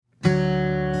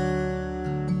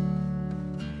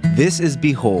This is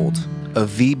Behold, a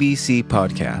VBC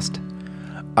podcast.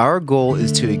 Our goal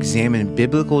is to examine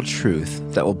biblical truth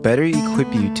that will better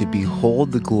equip you to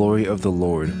behold the glory of the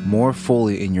Lord more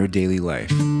fully in your daily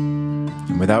life.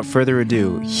 And without further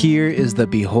ado, here is the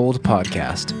Behold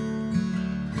podcast.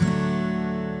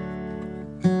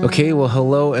 Okay, well,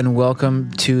 hello and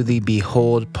welcome to the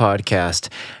Behold podcast.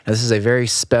 Now, this is a very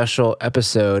special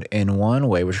episode in one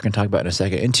way, which we're going to talk about in a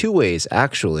second. In two ways,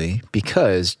 actually,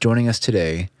 because joining us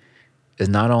today is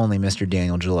not only Mr.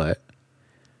 Daniel Gillette,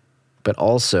 but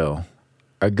also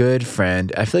our good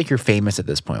friend. I feel like you're famous at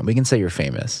this point. We can say you're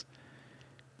famous.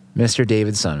 Mr.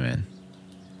 David Sunman.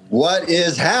 What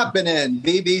is happening,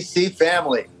 BBC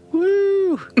family?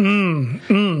 Woo!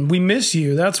 We miss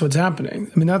you. That's what's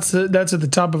happening. I mean, that's at the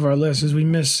top of our list. Is we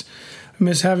miss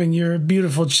having your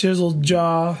beautiful chiseled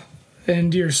jaw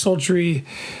and your sultry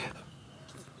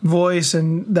voice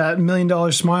and that $1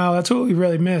 million smile. That's what we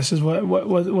really miss. Is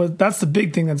what that's the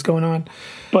big thing that's going on.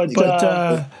 But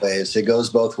it goes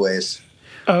both ways.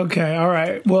 Okay, all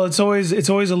right. Well, it's always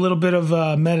a little bit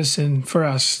of medicine for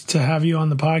us to have you on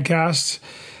the podcast.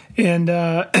 And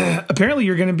apparently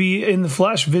you're going to be in the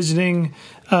flesh visiting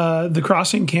the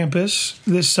Crossing campus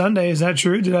this Sunday. Is that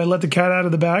true? Did I let the cat out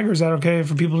of the bag, or is that okay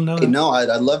for people to know that? No,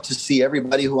 I'd love to see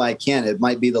everybody who I can. It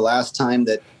might be the last time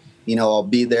that, I'll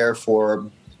be there for,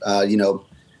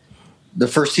 the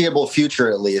foreseeable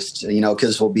future at least,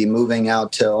 because we'll be moving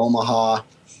out to Omaha,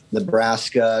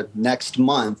 Nebraska next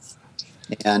month.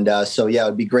 And so, it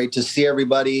would be great to see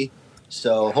everybody.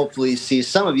 So hopefully see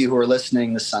some of you who are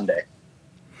listening this Sunday.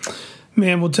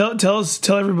 Man, well,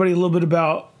 tell everybody a little bit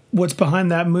about what's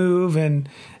behind that move and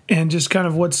just kind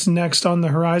of what's next on the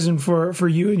horizon for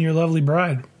you and your lovely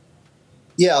bride.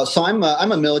 Yeah, so I'm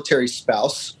a military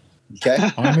spouse. Okay,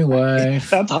 Army wife.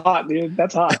 That's hot, dude.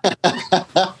 That's hot.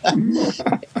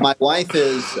 My wife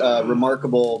is a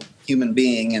remarkable human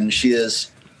being, and she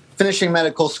is finishing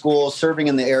medical school, serving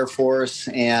in the Air Force,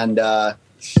 and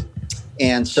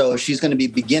so she's going to be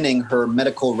beginning her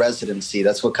medical residency.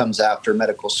 That's what comes after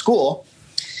medical school.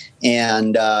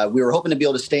 And we were hoping to be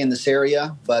able to stay in this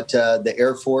area, but the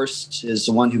Air Force is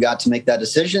the one who got to make that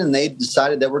decision. And they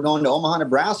decided that we're going to Omaha,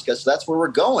 Nebraska. So that's where we're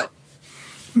going.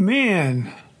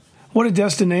 Man, what a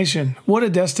destination. What a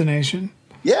destination.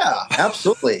 Yeah,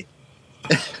 absolutely.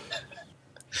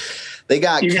 They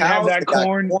got You're cows. Gonna have that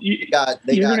corn. You're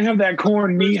going to have that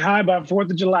corn knee high by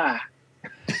 4th of July.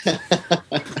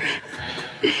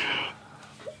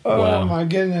 Oh, my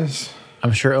goodness.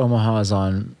 I'm sure Omaha is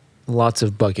on lots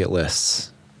of bucket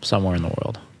lists somewhere in the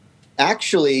world.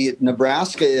 Actually,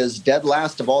 Nebraska is dead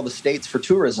last of all the states for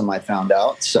tourism, I found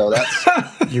out. So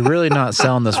that's... You're really not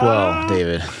selling this well,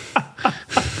 David.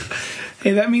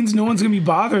 Hey, that means no one's going to be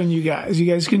bothering you guys.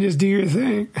 You guys can just do your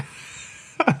thing.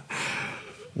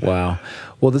 Wow.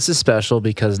 Well, this is special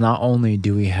because not only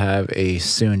do we have a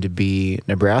soon-to-be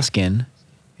Nebraskan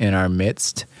in our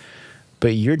midst,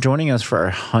 but you're joining us for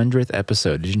our 100th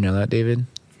episode. Did you know that, David?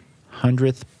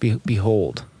 100th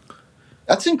Behold.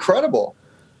 That's incredible.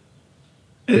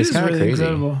 It's kind of really crazy.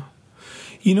 Incredible.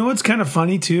 You know what's kind of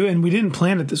funny, too? And we didn't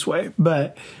plan it this way,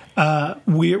 but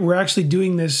we're actually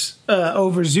doing this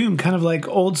over Zoom, kind of like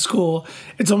old school.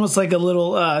 It's almost like a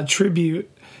little tribute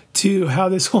to how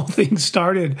this whole thing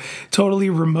started, totally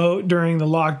remote during the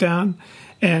lockdown.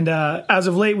 And as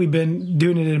of late, we've been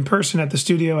doing it in person at the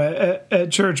studio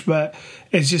at church, but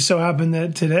it's just so happened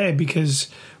that today, because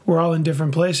we're all in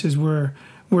different places, we're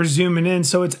zooming in.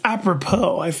 So it's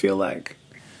apropos, I feel like.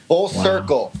 Full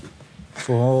circle.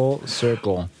 Full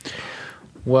circle.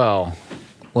 Well,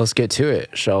 let's get to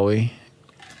it, shall we?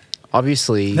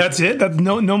 Obviously, that's it. That's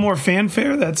no more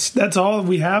fanfare. That's all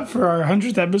we have for our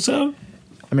 100th episode.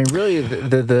 I mean, really,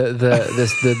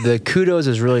 the kudos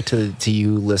is really to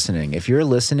you listening. If you're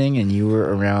listening and you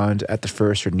were around at the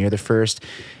first or near the first,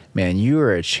 man, you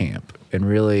are a champ. And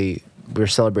really, we're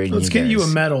celebrating. Let's get you a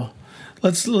medal.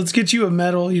 Let's get you a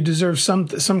medal. You deserve some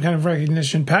kind of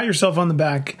recognition. Pat yourself on the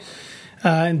back.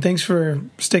 And thanks for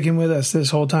sticking with us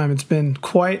this whole time. It's been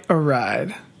quite a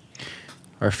ride.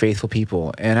 Our faithful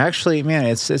people. And actually, man,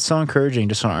 it's so encouraging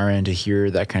just on our end to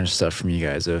hear that kind of stuff from you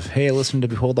guys of, hey, I listened to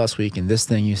Behold last week and this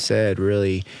thing you said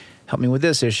really helped me with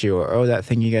this issue, or, oh, that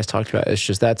thing you guys talked about. It's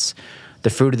just, that's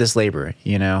the fruit of this labor,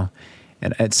 And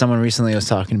someone recently was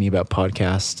talking to me about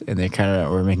podcasts, and they kind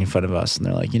of were making fun of us. And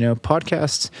they're like,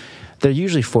 podcasts, they're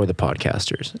usually for the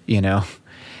podcasters,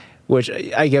 which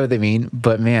I get what they mean,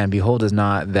 but man, Behold is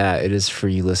not that. It is for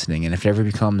you listening. And if it ever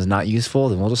becomes not useful,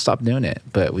 then we'll just stop doing it.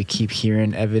 But we keep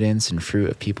hearing evidence and fruit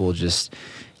of people just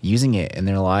using it in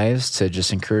their lives to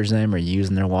just encourage them or use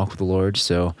in their walk with the Lord.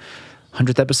 So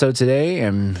 100th episode today,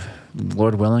 and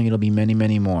Lord willing, it'll be many,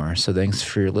 many more. So thanks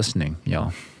for listening,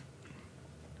 y'all.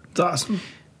 It's awesome.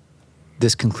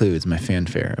 This concludes my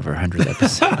fanfare of our 100th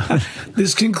episode.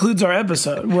 This concludes our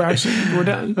episode. We're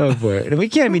done. Oh boy, and we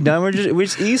can't be done. We're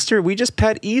just Easter. We just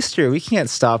passed Easter. We can't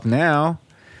stop now.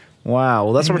 Wow.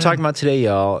 Well, that's what we're talking about today,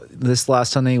 y'all. This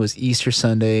last Sunday was Easter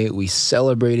Sunday. We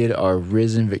celebrated our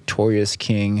risen, victorious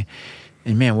King,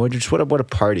 and man, what a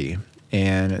party!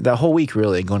 And that whole week,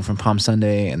 really, going from Palm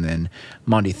Sunday and then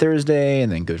Maundy Thursday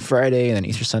and then Good Friday and then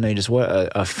Easter Sunday, just what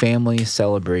a family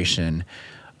celebration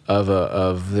of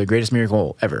the greatest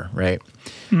miracle ever, right?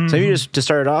 Mm-hmm. So maybe just to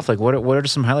start it off, like what are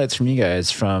some highlights from you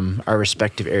guys from our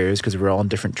respective areas, because we're all in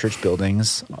different church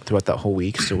buildings throughout that whole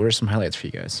week. So what are some highlights for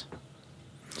you guys?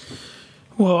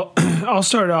 Well, I'll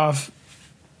start off.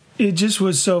 It just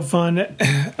was so fun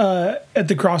at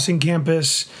the Crossing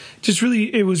campus.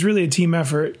 It was really a team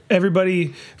effort.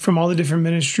 Everybody from all the different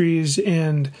ministries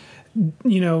and,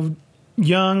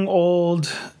 young,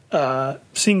 old,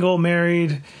 single,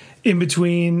 married, in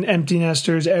between, empty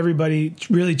nesters, everybody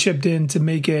really chipped in to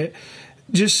make it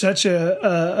just such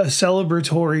a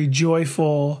celebratory,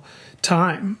 joyful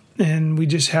time. And we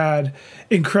just had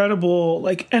incredible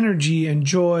energy and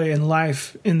joy and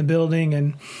life in the building,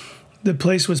 and the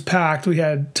place was packed. We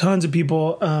had tons of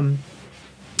people.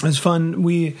 It was fun.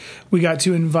 We got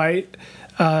to invite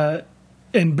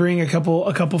and bring a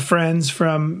couple friends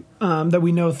from that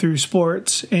we know through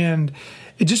sports, and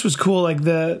it just was cool. Like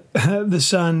the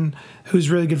son, who's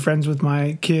really good friends with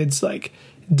my kids,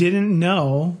 didn't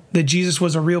know that Jesus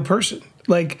was a real person,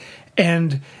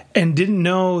 and didn't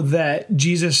know that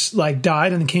Jesus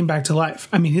died and came back to life.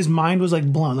 I mean, his mind was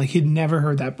blown. He'd never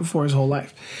heard that before his whole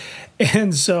life.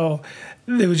 And so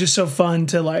it was just so fun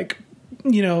to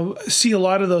see a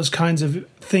lot of those kinds of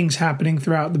things happening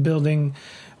throughout the building,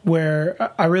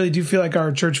 where I really do feel like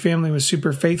our church family was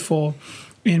super faithful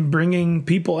in bringing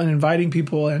people and inviting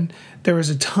people. And there was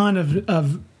a ton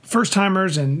of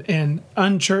first-timers and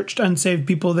unchurched, unsaved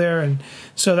people there. And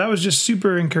so that was just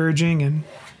super encouraging, and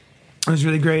it was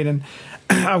really great. And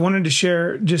I wanted to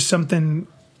share just something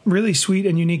really sweet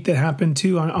and unique that happened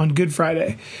too on Good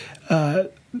Friday.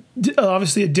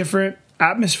 Obviously a different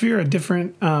atmosphere, a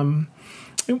different,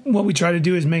 what we try to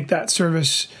do is make that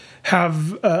service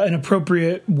have an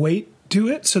appropriate weight to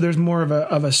it. So there's more of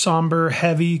a somber,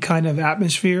 heavy kind of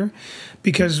atmosphere,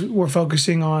 because we're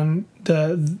focusing on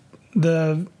the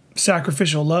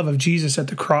sacrificial love of Jesus at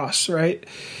the cross, right?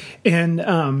 And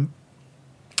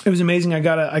it was amazing. I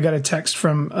got a text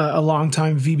from a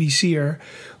longtime VBCer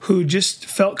who just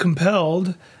felt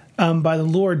compelled by the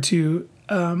Lord to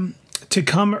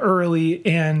come early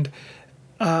and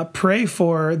pray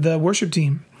for the worship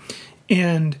team.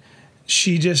 And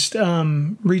she just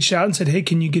reached out and said, "Hey,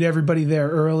 can you get everybody there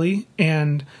early?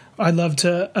 And I'd love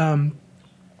to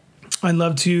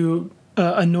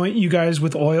anoint you guys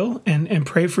with oil and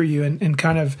pray for you and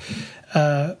kind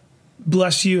of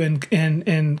bless you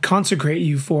and consecrate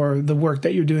you for the work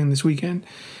that you're doing this weekend."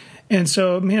 And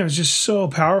so, man, it was just so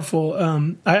powerful.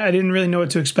 I didn't really know what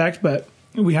to expect, but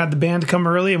we had the band come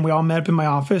early, and we all met up in my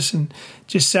office and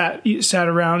just sat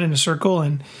around in a circle.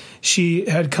 And she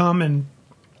had come and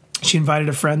she invited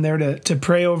a friend there to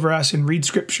pray over us and read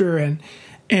scripture,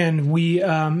 and we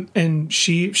and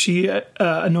she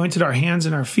anointed our hands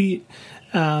and our feet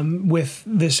with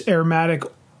this aromatic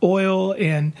oil,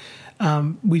 and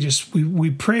we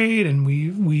prayed and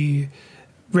we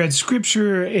read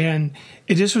scripture, and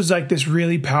it just was this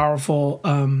really powerful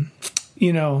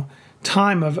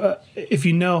time of if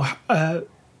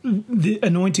the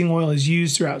anointing oil is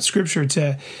used throughout scripture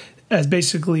as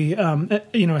basically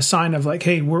a sign of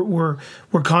hey, we're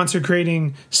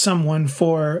consecrating someone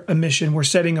for a mission. We're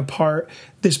setting apart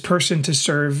this person to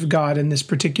serve God in this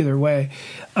particular way,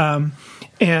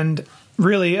 and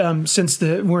really, since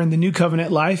we're in the new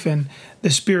covenant life, and the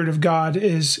Spirit of God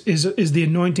is the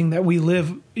anointing that we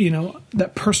live,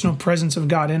 that personal presence of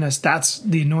God in us. That's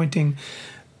the anointing.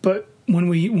 But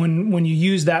when you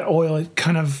use that oil, it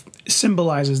kind of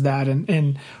symbolizes that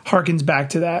and harkens back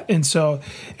to that. And so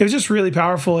it was just really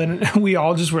powerful, and we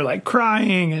all just were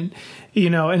crying, and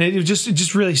and it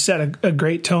just really set a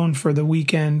great tone for the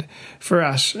weekend for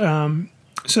us.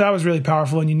 So that was really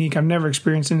powerful and unique. I've never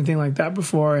experienced anything like that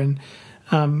before, and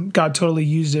God totally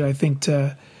used it, I think,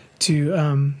 to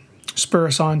spur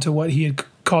us on to what He had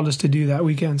called us to do that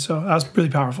weekend. So that was really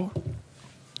powerful.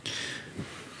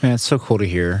 Man, it's so cool to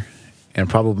hear. And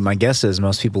probably my guess is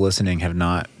most people listening have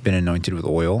not been anointed with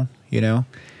oil.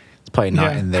 It's probably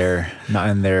not in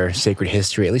their sacred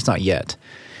history, at least not yet.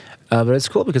 But it's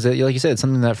cool because, like you said, it's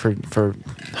something that for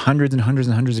hundreds and hundreds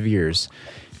and hundreds of years,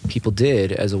 people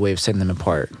did as a way of setting them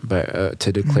apart, but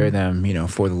to declare them,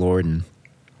 for the Lord. And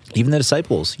even the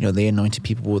disciples, they anointed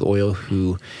people with oil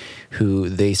who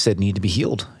they said need to be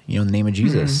healed, in the name of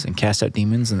Jesus, and cast out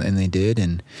demons, and they did.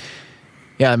 And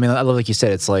yeah, I mean, I love, like you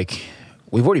said, it's like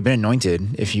we've already been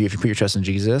anointed if you put your trust in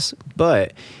Jesus,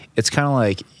 but it's kind of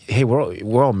like, hey,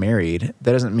 we're all married.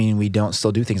 That doesn't mean we don't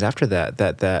still do things after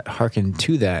that hearken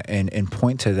to that and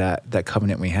point to that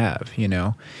covenant we have,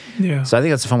 Yeah. So I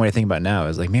think that's a fun way to think about it now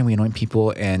is like, man, we anoint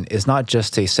people, and it's not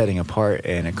just a setting apart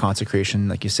and a consecration,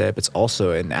 like you said, but it's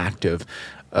also an act of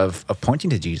pointing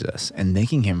to Jesus and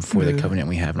thanking him for the covenant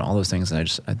we have and all those things. And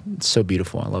it's so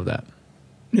beautiful. I love that.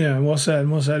 Yeah. Well said.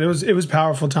 It was a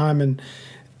powerful time, and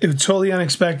it was totally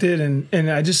unexpected. And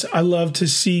I love to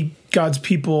see God's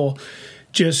people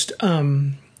just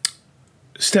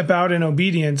step out in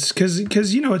obedience, because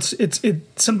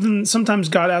it's something. Sometimes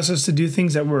God asks us to do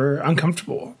things that we're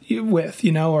uncomfortable with,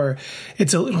 or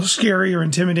it's a little scary or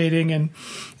intimidating, and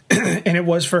it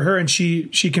was for her, and she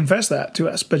confessed that to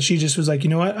us. But she just was like, you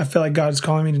know what, I feel like God's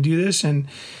calling me to do this, and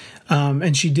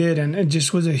she did, and it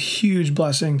just was a huge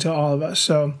blessing to all of us.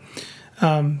 So,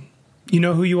 you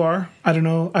know who you are. I don't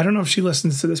know if she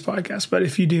listens to this podcast, but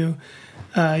if you do,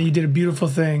 you did a beautiful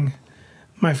thing,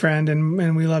 my friend,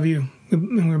 and we love you,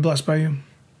 and we're blessed by you.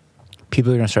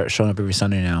 People are going to start showing up every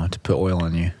Sunday now to put oil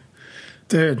on you.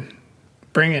 Dude,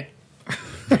 bring it.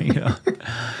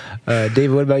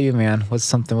 David, what about you, man?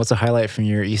 What's a highlight from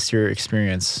your Easter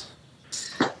experience?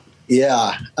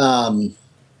 Yeah.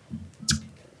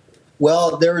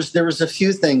 Well, there was a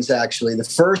few things, actually. The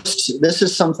first, this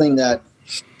is something that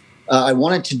I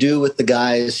wanted to do with the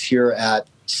guys here at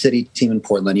City Team in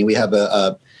Portland. We have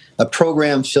a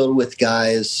program filled with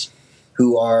guys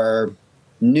who are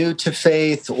new to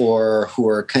faith, or who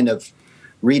are kind of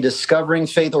rediscovering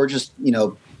faith, or just,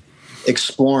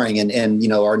 exploring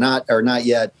and are not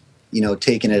yet,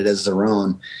 taking it as their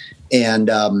own. And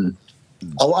a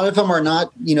lot of them are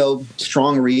not,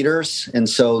 strong readers. And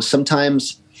so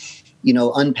sometimes,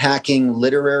 unpacking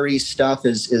literary stuff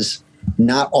is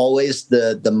not always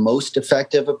the most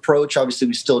effective approach. Obviously,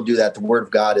 we still do that. The Word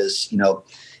of God is,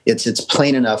 it's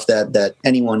plain enough that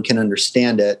anyone can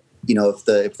understand it. If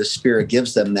the Spirit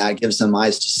gives them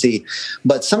eyes to see.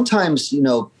 But sometimes,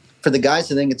 for the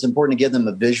guys, I think it's important to give them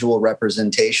a visual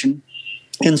representation.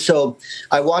 And so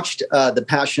I watched The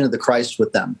Passion of the Christ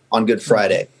with them on Good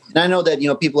Friday. And I know that,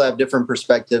 people have different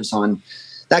perspectives on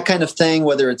that kind of thing,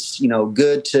 whether it's,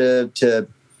 good to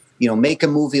make a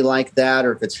movie like that,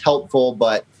 or if it's helpful.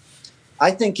 But I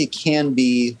think it can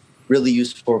be really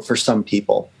useful for some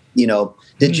people.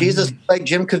 Did Jesus like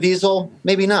Jim Caviezel?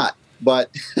 Maybe not, but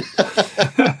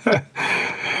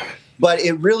but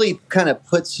it really kind of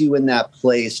puts you in that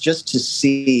place just to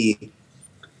see,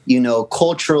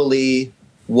 culturally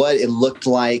what it looked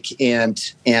like,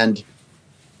 and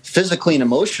physically and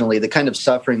emotionally the kind of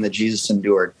suffering that Jesus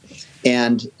endured.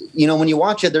 And, when you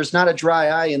watch it, there's not a dry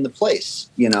eye in the place,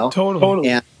 Totally.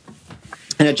 And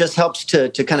it just helps to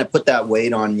kind of put that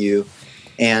weight on you.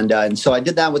 And so I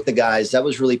did that with the guys. That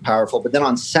was really powerful. But then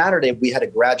on Saturday, we had a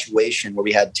graduation where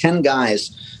we had 10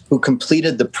 guys who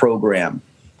completed the program.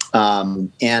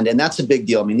 And that's a big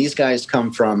deal. I mean, these guys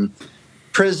come from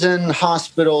prison,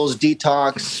 hospitals,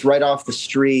 detox, right off the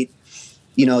street.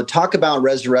 Talk about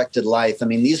resurrected life. I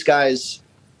mean, these guys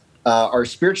are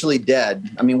spiritually dead.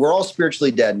 I mean, we're all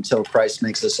spiritually dead until Christ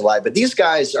makes us alive. But these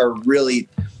guys are really,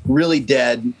 really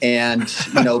dead, and,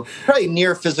 probably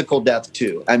near physical death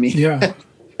too. I mean, yeah.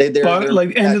 They're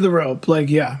like end of the rope. Like,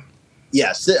 yeah.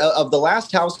 Yes. Of the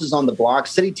last houses on the block,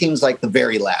 City Team's like the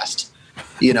very last,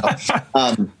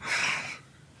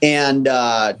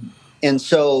 and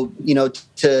so,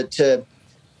 to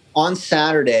on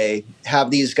Saturday,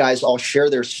 have these guys all share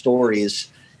their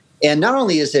stories. And not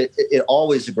only is it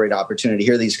always a great opportunity to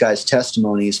hear these guys'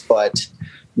 testimonies, but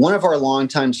one of our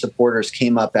longtime supporters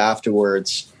came up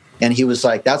afterwards, and he was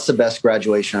like, that's the best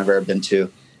graduation I've ever been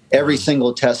to. Every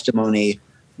single testimony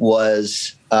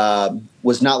was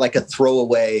not like a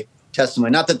throwaway testimony.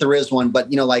 Not that there is one,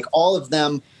 but, like all of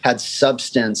them had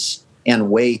substance and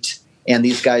weight. And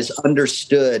these guys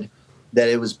understood that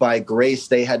it was by grace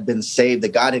they had been saved,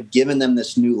 that God had given them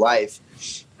this new life.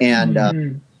 And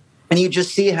you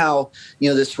just see how,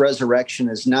 this resurrection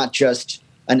is not just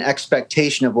an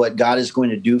expectation of what God is going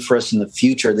to do for us in the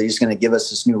future, that he's going to give us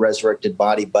this new resurrected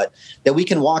body, but that we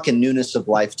can walk in newness of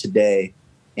life today.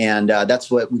 And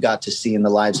that's what we got to see in the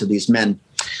lives of these men.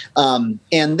 And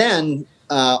then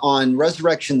on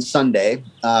Resurrection Sunday,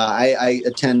 I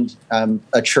attend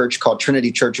a church called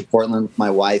Trinity Church of Portland with my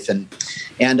wife. And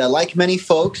like many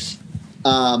folks,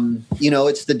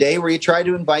 It's the day where you try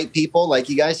to invite people, like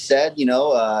you guys said,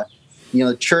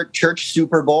 church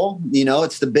Super Bowl,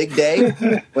 it's the big day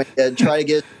when try to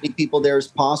get as many people there as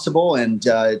possible. And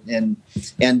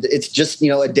it's just,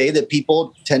 a day that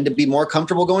people tend to be more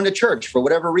comfortable going to church for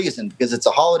whatever reason, because it's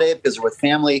a holiday, because they're with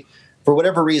family. For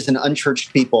whatever reason,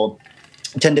 unchurched people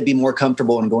tend to be more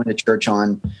comfortable in going to church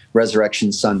on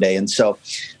Resurrection Sunday. And so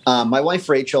my wife,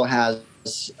 Rachel, has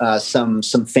some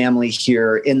family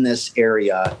here in this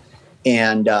area,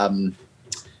 and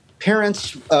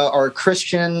parents are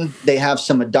Christian. They have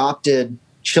some adopted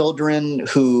children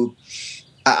who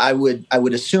I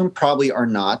would assume probably are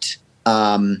not.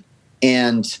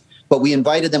 But we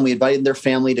invited them. We invited their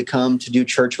family to come to do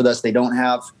church with us. They don't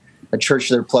have a church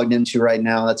they're plugged into right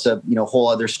now. That's a whole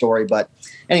other story. But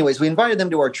anyways, we invited them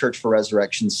to our church for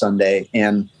Resurrection Sunday,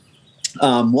 and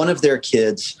one of their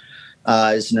kids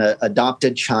is an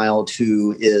adopted child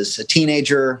who is a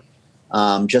teenager,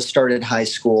 just started high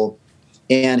school,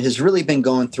 and has really been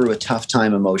going through a tough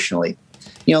time emotionally.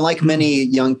 Like many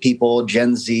young people,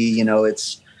 Gen Z,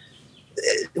 it's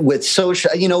with social,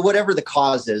 whatever the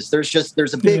cause is,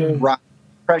 there's a big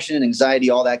depression, anxiety,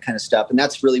 all that kind of stuff. And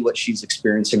that's really what she's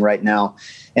experiencing right now.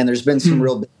 And there's been some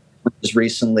real big challenges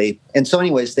recently. And so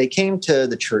anyways, they came to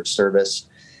the church service,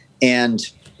 and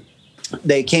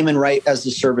they came in right as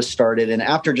the service started. And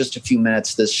after just a few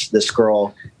minutes, this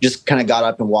girl just kind of got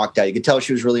up and walked out. You could tell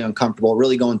she was really uncomfortable,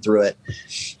 really going through it.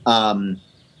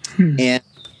 And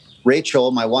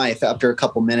Rachel, my wife, after a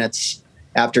couple minutes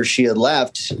after she had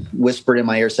left, whispered in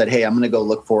my ear, said, "Hey, I'm going to go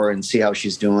look for her and see how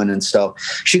she's doing." And so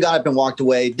she got up and walked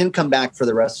away, didn't come back for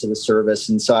the rest of the service.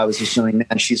 And so I was assuming,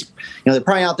 man, she's, they're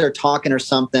probably out there talking or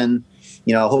something.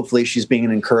 Hopefully she's being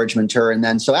an encouragement to her. And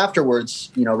then so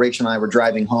afterwards, Rachel and I were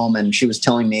driving home, and she was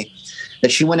telling me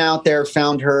that she went out there,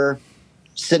 found her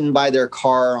sitting by their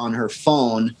car on her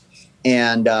phone.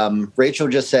 And Rachel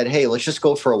just said, "Hey, let's just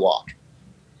go for a walk."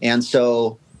 And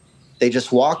so they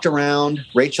just walked around.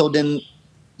 Rachel didn't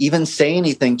even say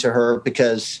anything to her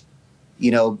because,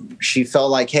 she felt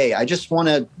like, hey, I just want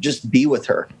to just be with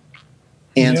her.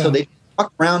 And so they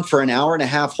walked around for an hour and a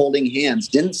half holding hands,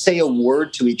 didn't say a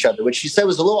word to each other, which she said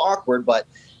was a little awkward, but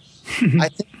I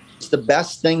think it's the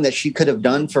best thing that she could have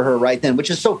done for her right then,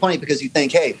 which is so funny because you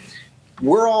think, hey,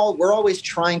 we're always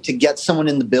trying to get someone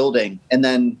in the building, and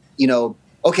then,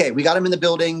 okay, we got them in the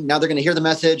building. Now they're going to hear the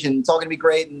message and it's all going to be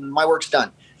great and my work's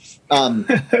done.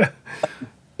 But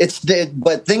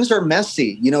things are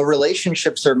messy,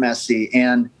 relationships are messy.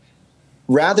 And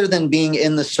rather than being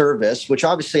in the service, which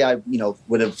obviously I,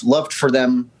 would have loved for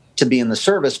them to be in the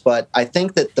service, but I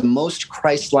think that the most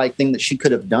Christ-like thing that she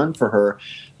could have done for her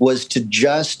was to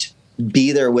just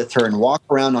be there with her and walk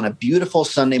around on a beautiful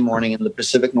Sunday morning in the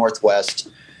Pacific Northwest,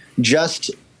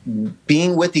 just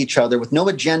being with each other with no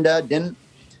agenda, didn't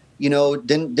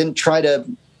try to,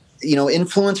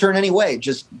 influence her in any way,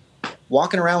 just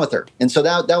walking around with her. And so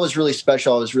that was really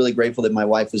special. I was really grateful that my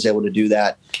wife was able to do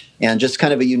that, and just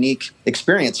kind of a unique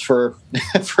experience for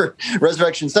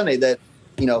Resurrection Sunday that,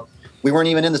 we weren't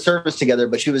even in the service together,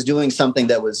 but she was doing something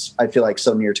that was, I feel like,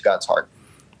 so near to God's heart.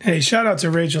 Hey, shout out to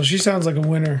Rachel. She sounds like a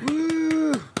winner.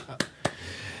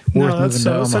 That's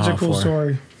such a cool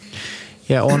story.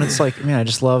 Yeah, well, and it's like, man, I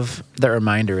just love that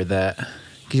reminder that,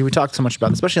 because we talk so much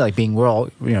about, especially like we're all,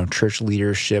 church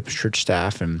leadership, church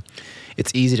staff, and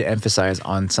it's easy to emphasize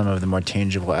on some of the more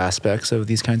tangible aspects of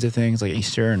these kinds of things, like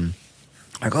Easter, and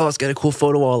like, oh, let's get a cool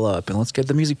photo wall up, and let's get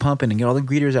the music pumping, and get all the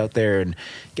greeters out there, and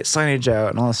get signage out,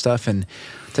 and all that stuff. And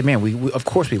it's like, man, we of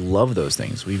course we love those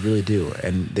things, we really do,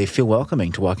 and they feel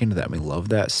welcoming to walk into that. We love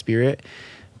that spirit,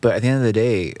 but at the end of the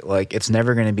day, like, it's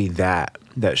never going to be that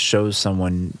shows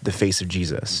someone the face of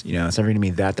Jesus. It's never going to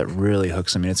be that really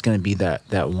hooks them. And it's going to be that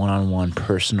one-on-one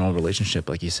personal relationship,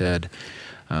 like you said.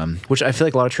 Which I feel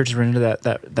like a lot of churches run into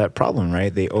that problem,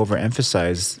 right? They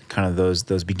overemphasize kind of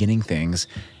those beginning things,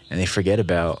 and they forget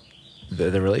about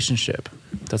the relationship.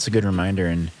 That's a good reminder.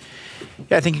 And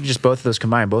yeah, I think just both of those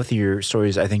combined, both of your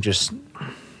stories, I think just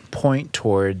point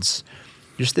towards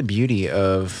just the beauty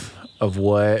of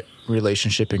what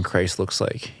relationship in Christ looks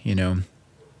like.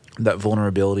 That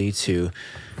vulnerability to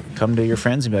come to your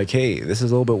friends and be like, hey, this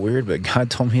is a little bit weird, but God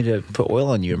told me to put oil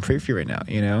on you and pray for you right now,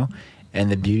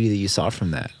 and the beauty that you saw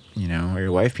from that, or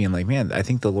your wife being like, man, I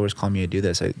think the Lord's calling me to do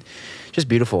this. Just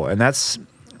beautiful. And that's,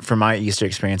 from my Easter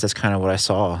experience, that's kind of what I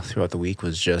saw throughout the week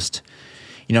was just,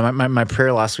 my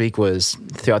prayer last week was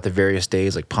throughout the various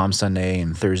days, like Palm Sunday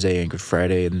and Thursday and Good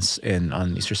Friday and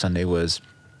on Easter Sunday, was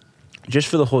just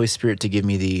for the Holy Spirit to give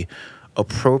me the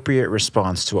appropriate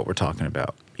response to what we're talking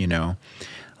about,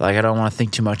 Like, I don't want to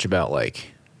think too much about,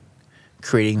 like,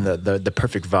 creating the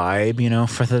perfect vibe,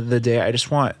 for the day. I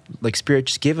just want, like, Spirit,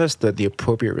 just give us the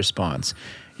appropriate response.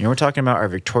 We're talking about our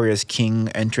victorious King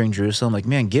entering Jerusalem. Like,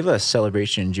 man, give us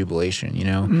celebration and jubilation,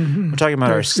 Mm-hmm. We're talking about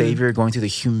our Savior going through the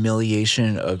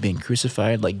humiliation of being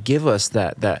crucified. Like, give us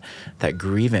that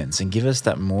grievance and give us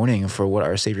that mourning for what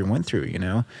our Savior went through,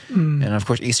 And, of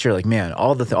course, Easter, like, man,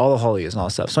 all the holidays and all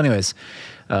that stuff. So anyways,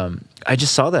 I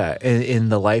just saw that in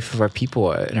the life of our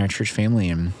people in our church family.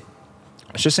 And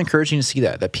it's just encouraging to see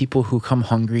that people who come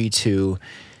hungry to,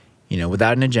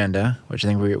 without an agenda, which I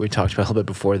think we talked about a little bit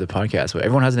before the podcast, but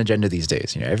everyone has an agenda these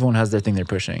days. Everyone has their thing they're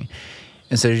pushing.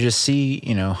 And so to just see,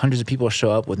 hundreds of people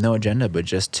show up with no agenda, but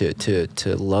just to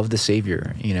love the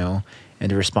Savior, and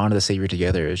to respond to the Savior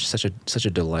together is just such a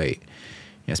delight.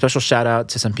 Special shout out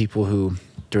to some people who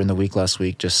during the week last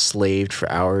week just slaved for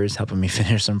hours helping me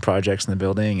finish some projects in the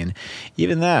building. And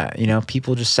even that,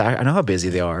 people just, I know how busy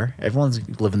they are. Everyone's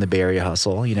living the Bay Area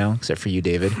hustle, except for you,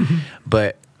 David.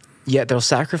 But yet they'll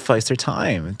sacrifice their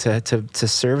time to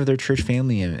serve their church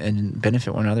family and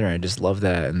benefit one another. I just love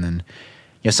that. And then,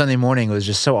 Sunday morning was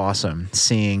just so awesome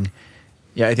seeing,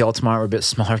 at the Altamont, we're a bit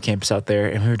smaller campus out there,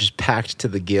 and we were just packed to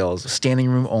the gills, standing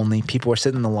room only. People were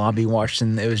sitting in the lobby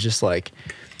watching. It was just like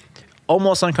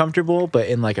almost uncomfortable, but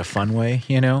in like a fun way,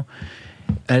 And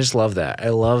I just love that. I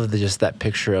love just that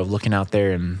picture of looking out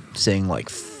there and seeing like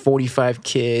 45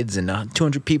 kids and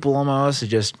 200 people almost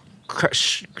just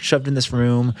shoved in this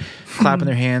room, clapping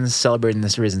their hands, celebrating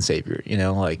this risen Savior,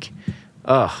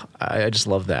 I just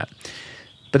love that.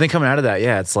 But then coming out of that,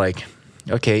 it's like,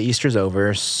 okay, Easter's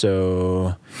over,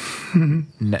 so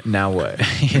now what?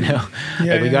 We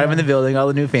got him in the building, all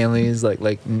the new families,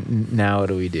 now what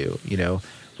do we do?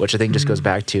 Which I think just goes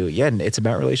back to, it's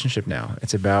about relationship now.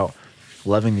 It's about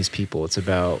loving these people. It's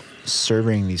about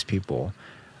serving these people.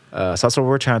 So that's what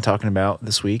we're talking about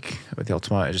this week with the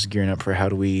Altamont, just gearing up for how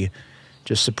do we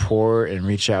just support and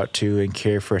reach out to and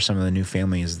care for some of the new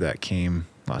families that came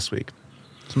last week.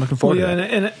 So I'm looking forward to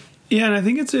that. And I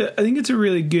think it's a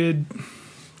really good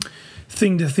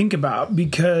thing to think about,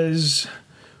 because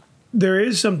there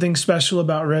is something special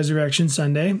about Resurrection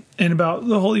Sunday and about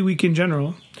the Holy Week in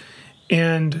general.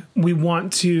 And we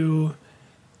want to,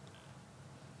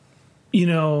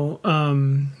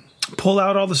 pull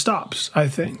out all the stops, I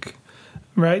think,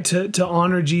 right? To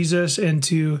honor Jesus and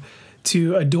to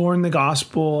adorn the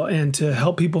gospel and to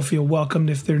help people feel welcomed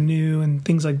if they're new and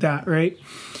things like that, right?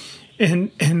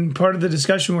 And part of the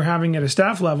discussion we're having at a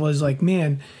staff level is like,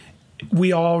 man,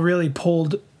 we all really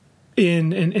pulled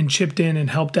in and chipped in and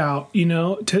helped out,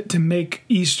 to make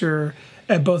Easter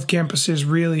at both campuses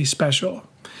really special.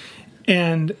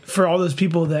 And for all those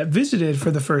people that visited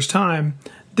for the first time,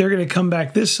 they're going to come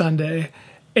back this Sunday,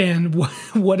 and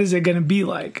what is it going to be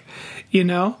like?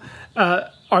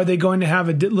 Are they going to have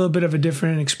a little bit of a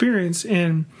different experience?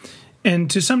 And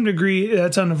to some degree,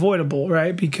 that's unavoidable,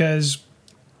 right? Because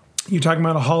you're talking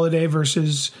about a holiday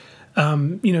versus,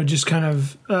 just kind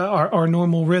of our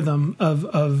normal rhythm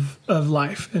of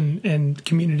life and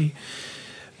community.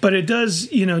 But it does,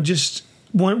 just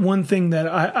one thing that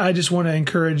I just want to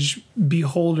encourage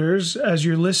beholders as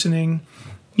you're listening,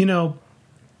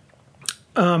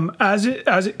 as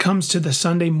it comes to the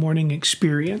Sunday morning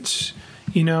experience,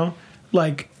 I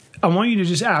want you to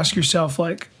just ask yourself,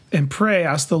 and pray,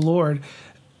 ask the Lord,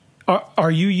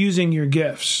 are you using your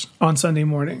gifts on Sunday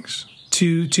mornings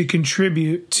to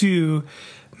contribute to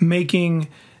making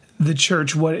the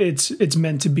church what it's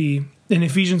meant to be? In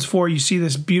Ephesians 4, you see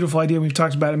this beautiful idea. We've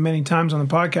talked about it many times on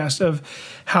the podcast of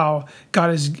how God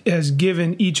has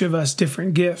given each of us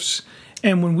different gifts.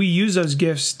 And when we use those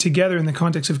gifts together in the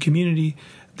context of community,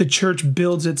 the church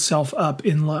builds itself up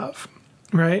in love,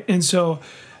 right? And so,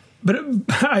 but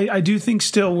I do think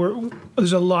still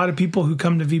there's a lot of people who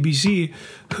come to VBC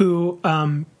who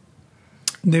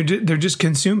they're just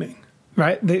consuming,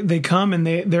 right? They come and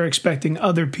they're expecting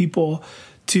other people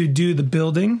to do the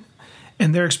building,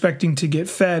 and they're expecting to get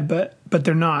fed, but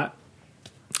they're not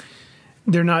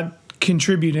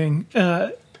contributing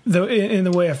in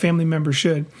the way a family member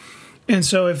should. And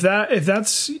so if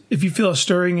you feel a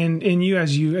stirring in you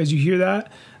as you hear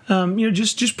that,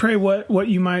 just pray what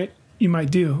you might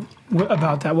do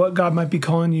about that, what God might be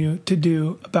calling you to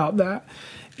do about that.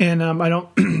 And I don't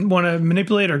want to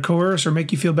manipulate or coerce or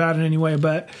make you feel bad in any way,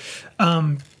 but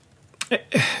and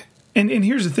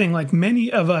here's the thing,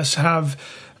 many of us have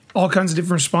all kinds of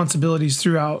different responsibilities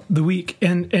throughout the week.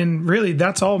 And really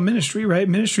that's all ministry, right?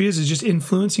 Ministry is just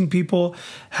influencing people,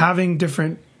 having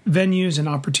different venues and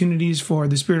opportunities for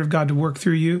the Spirit of God to work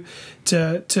through you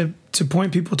to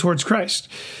point people towards Christ.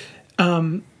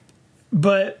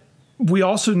 But we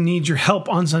also need your help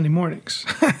on Sunday mornings.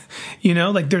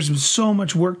 Like there's so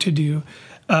much work to do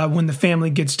when the family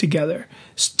gets together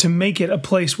to make it a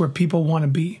place where people want to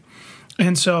be.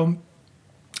 And so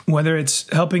whether it's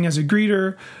helping as a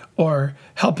greeter or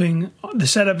helping the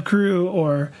setup crew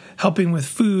or helping with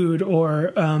food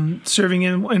or serving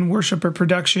in worship or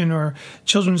production or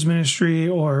children's ministry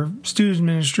or student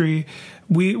ministry,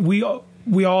 we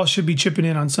all should be chipping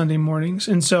in on Sunday mornings.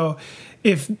 And so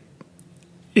if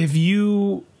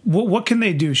you, what can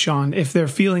they do, Sean, if they're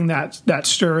feeling that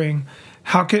stirring?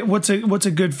 What's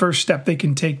a good first step they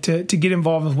can take to get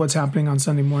involved with what's happening on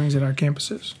Sunday mornings at our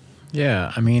campuses?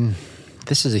 Yeah, I mean,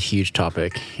 this is a huge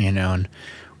topic, and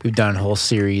we've done whole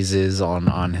series on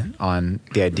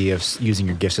the idea of using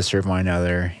your gifts to serve one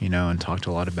another, and talked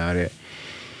a lot about it.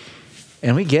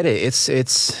 And we get it.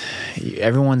 It's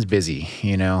everyone's busy,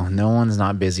 No one's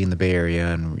not busy in the Bay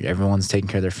Area, and everyone's taking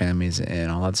care of their families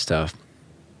and all that stuff.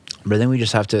 But then we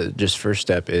just have to, first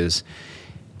step is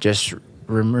just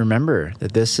remember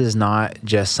that this is not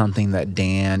just something that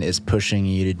Dan is pushing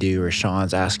you to do or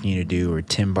Sean's asking you to do or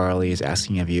Tim Barley is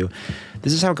asking of you.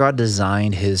 This is how God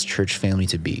designed his church family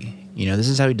to be. This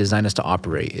is how he designed us to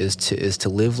operate, is to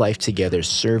live life together,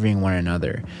 serving one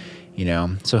another.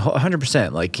 So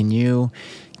 100%, like, can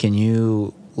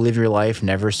you live your life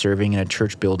never serving in a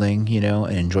church building,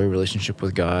 and enjoy a relationship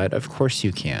with God? Of course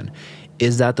you can.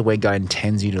 Is that the way God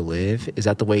intends you to live? Is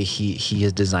that the way he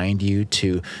has designed you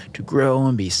to grow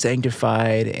and be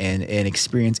sanctified and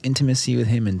experience intimacy with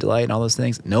him and delight and all those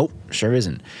things? Nope, sure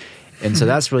isn't. And so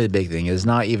that's really the big thing. It's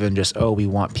not even just, we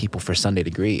want people for Sunday to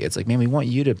greet. It's like, man, we want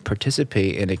you to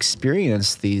participate and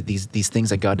experience these things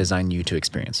that God designed you to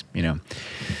experience,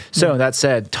 So that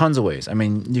said, tons of ways. I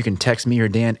mean, you can text me or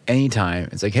Dan anytime.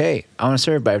 It's like, hey, I want to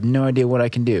serve, but I have no idea what I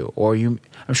can do. Or I'm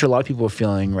sure a lot of people are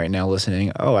feeling right now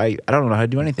listening, I don't know how to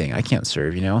do anything. I can't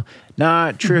serve,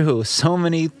 Not true. So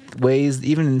many ways,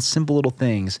 even in simple little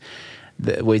things,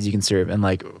 the ways you can serve. And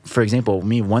like, for example,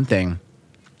 one thing,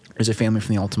 there's a family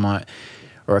from the Altamont,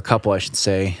 or a couple, I should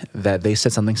say, that they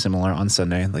said something similar on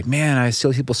Sunday. Like, man, I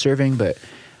see people serving, but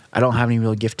I don't have any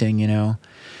real gifting, And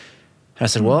I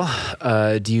said, well,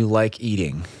 do you like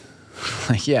eating?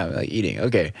 Like, yeah, I like eating.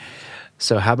 Okay.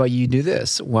 So how about you do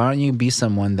this? Why don't you be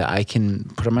someone that I can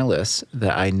put on my list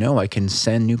that I know I can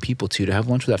send new people to have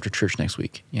lunch with after church next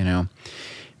week,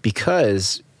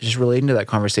 Because just relating to that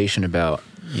conversation about,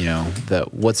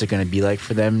 what's it going to be like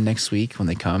for them next week when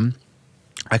they come,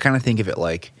 I kind of think of it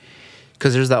like,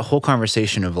 because there's that whole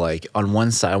conversation of like, on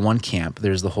one side, one camp,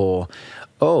 there's the whole,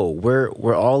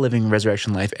 we're all living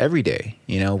resurrection life every day.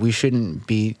 We shouldn't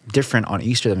be different on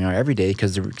Easter than we are every day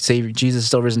because Jesus is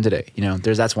still risen today.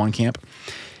 That's one camp.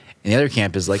 And the other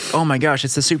camp is like, oh my gosh,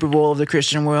 it's the Super Bowl of the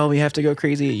Christian world. We have to go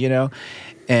crazy,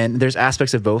 And there's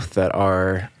aspects of both that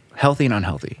are healthy and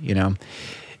unhealthy,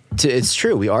 It's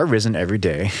true. We are risen every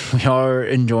day. We are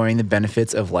enjoying the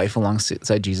benefits of life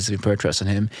alongside Jesus if we put our trust in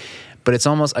him. But it's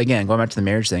almost, again, going back to the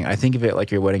marriage thing, I think of it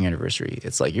like your wedding anniversary.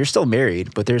 It's like you're still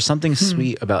married, but there's something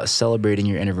sweet about celebrating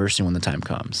your anniversary when the time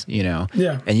comes, Yeah.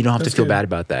 And you don't have to feel bad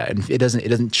about that. And it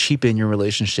doesn't cheapen your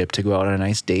relationship to go out on a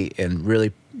nice date and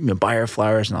really buy her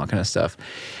flowers and all that kind of stuff.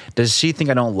 Does she think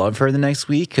I don't love her the next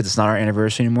week because it's not our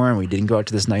anniversary anymore and we didn't go out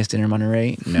to this nice dinner in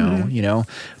Monterey? No,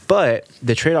 But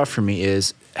the trade-off for me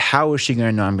is, how is she going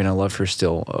to know I'm going to love her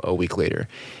still a week later?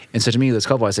 And so to me, this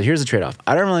couple, I said, here's the trade-off.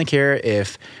 I don't really care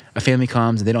if a family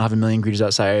comes and they don't have a million greeters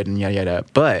outside and yada, yada.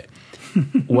 But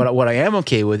what I am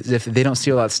okay with is if they don't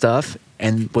see all that stuff,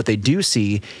 and what they do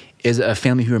see is a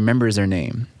family who remembers their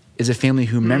name, is a family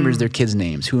who remembers their kids'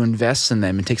 names, who invests in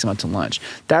them and takes them out to lunch.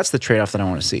 That's the trade-off that I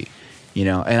want to see.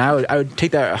 And I would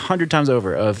take that 100 times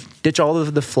over, of ditch all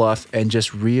of the fluff and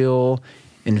just real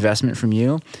investment from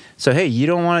you. So hey, you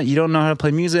don't know how to play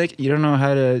music, you don't want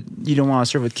to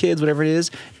serve with kids, whatever it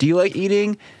is. Do you like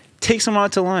eating? Take someone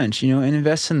out to lunch, and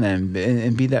invest in them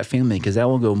and be that family, because that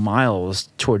will go miles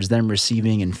towards them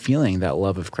receiving and feeling that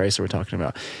love of Christ that we're talking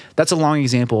about. That's a long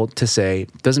example to say,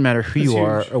 doesn't matter who you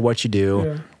are or what you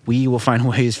do, we will find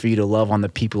ways for you to love on the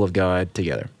people of God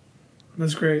together.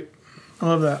 That's great. I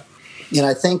love that. And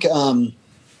I think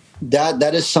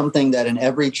that is something that in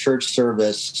every church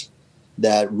service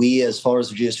that we as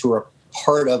followers of Jesus who are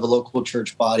part of a local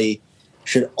church body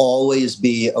should always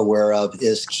be aware of,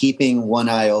 is keeping one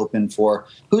eye open for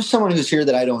who's someone who's here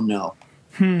that I don't know,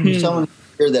 who's someone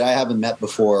here that I haven't met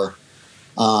before.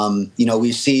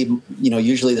 We see,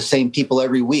 usually the same people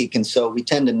every week. And so we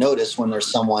tend to notice when there's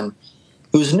someone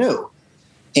who's new.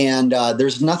 And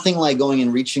there's nothing like going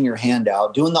and reaching your hand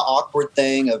out, doing the awkward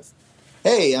thing of,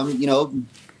 hey,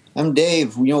 I'm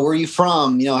Dave, where are you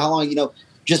from? How long,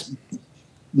 just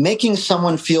making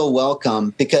someone feel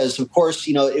welcome, because of course,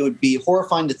 it would be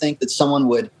horrifying to think that someone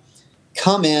would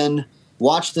come in,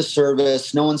 watch the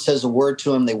service, no one says a word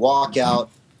to them, they walk out,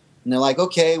 and they're like,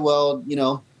 okay, well,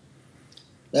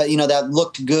 that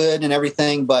looked good and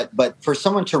everything, but for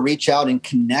someone to reach out and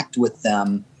connect with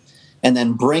them and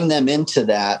then bring them into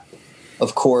that,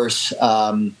 of course,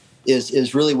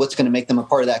 is really what's going to make them a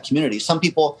part of that community. Some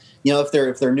people, if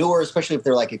they're newer, especially if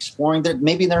they're like exploring,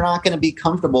 maybe they're not going to be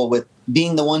comfortable with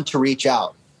being the one to reach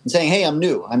out and saying, "Hey, I'm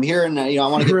new. I'm here, and I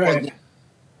want to get plugged in."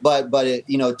 But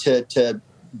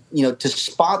to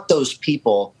spot those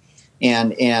people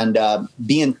and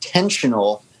be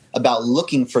intentional about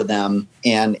looking for them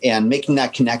and making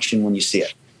that connection when you see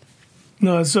it.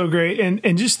 No, it's so great,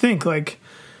 and just think like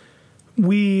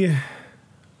we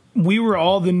were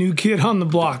all the new kid on the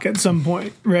block at some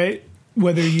point, right?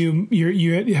 Whether you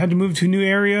had to move to a new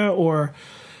area, or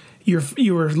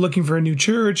you were looking for a new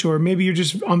church, or maybe you're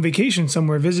just on vacation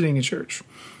somewhere visiting a church,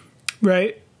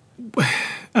 right?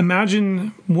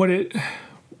 Imagine what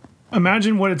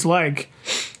it's like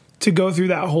to go through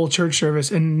that whole church service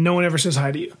and no one ever says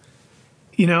hi to you,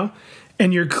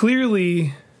 and you're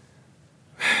clearly,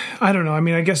 I don't know. I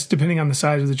mean, I guess depending on the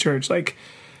size of the church, like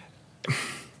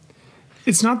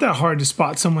it's not that hard to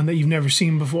spot someone that you've never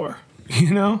seen before,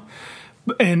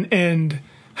 and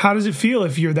how does it feel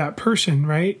if you're that person,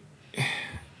 right?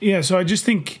 Yeah. So I just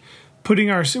think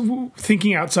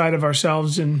thinking outside of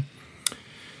ourselves and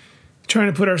trying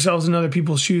to put ourselves in other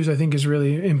people's shoes, I think is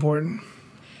really important.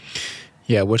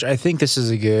 Yeah, which I think this is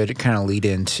a good kind of lead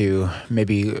into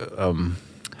maybe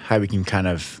how we can kind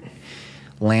of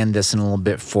land this in a little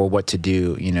bit for what to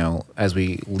do, as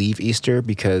we leave Easter,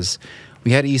 because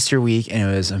we had Easter week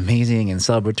and it was amazing and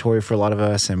celebratory for a lot of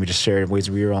us, and we just shared ways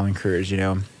we were all encouraged,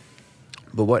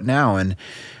 But what now? And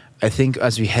I think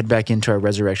as we head back into our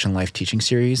Resurrection Life teaching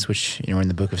series, which, we're in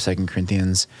the book of 2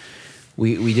 Corinthians,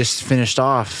 we just finished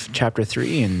off chapter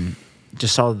 3 and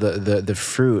just saw the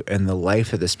fruit and the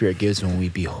life that the Spirit gives when we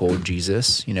behold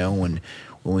Jesus, when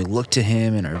we look to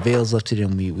him and our veils lifted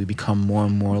and we become more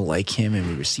and more like him and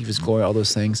we receive his glory, all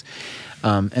those things.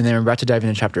 And then we're about to dive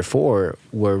into chapter 4,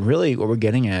 where really what we're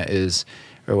getting at is,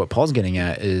 or what Paul's getting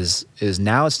at is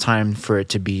now it's time for it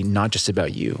to be not just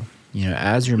about you.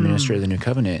 As your minister of the new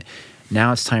covenant,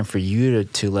 now it's time for you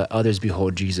to let others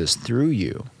behold Jesus through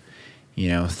you.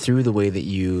 Through the way that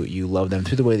you love them,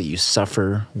 through the way that you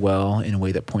suffer well in a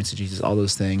way that points to Jesus, all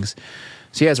those things.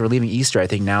 So as we're leaving Easter, I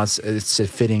think now it's a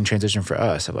fitting transition for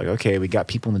us. I'm like, okay, we got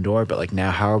people in the door, but like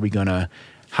now how are we gonna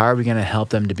help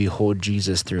them to behold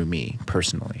Jesus through me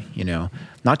personally?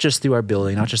 Not just through our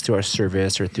building, not just through our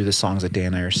service or through the songs that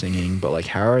Dan and I are singing, but like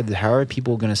how are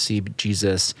people gonna see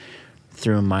Jesus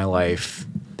through my life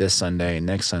this Sunday,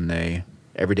 next Sunday,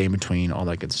 every day in between, all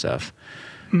that good stuff.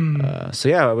 So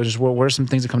yeah, it was just, what are some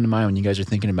things that come to mind when you guys are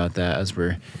thinking about that as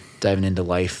we're diving into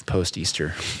life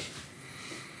post-Easter?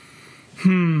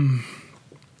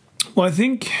 Well, I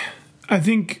think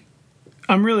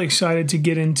I'm really excited to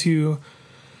get into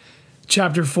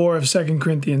chapter 4 of 2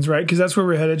 Corinthians, right? Because that's where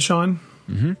we're headed, Sean.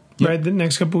 Mm-hmm. Yep. Right, the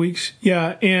next couple of weeks.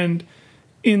 Yeah, and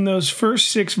in those first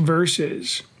 6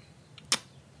 verses,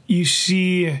 you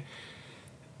see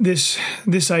this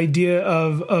idea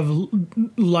of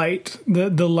light, the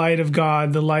light of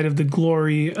God, the light of the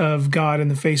glory of God in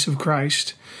the face of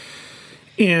Christ.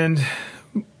 And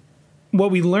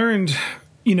what we learned,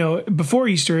 before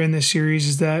Easter in this series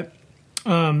is that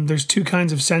there's 2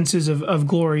 kinds of senses of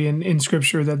glory in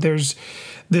Scripture, that there's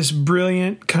this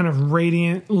brilliant kind of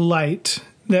radiant light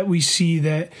that we see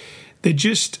that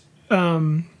just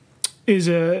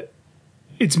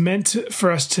it's meant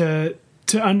for us to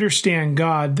understand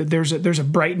God, that there's a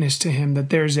brightness to him, that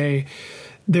there's a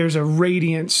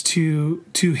radiance to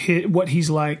hit what he's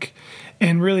like.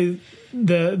 And really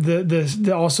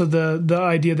the also the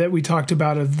idea that we talked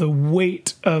about of the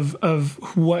weight of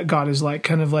what God is like,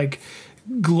 kind of like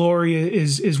glory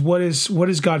is what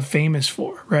is God famous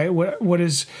for, right? What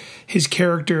is his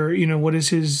character, what is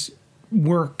his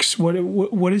works,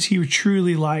 what is he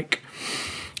truly like?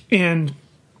 And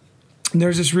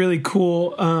there's this really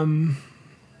cool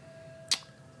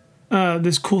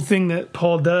this cool thing that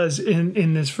Paul does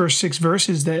in this first 6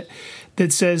 verses that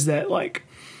says that, like,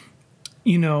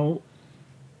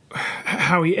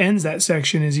 how he ends that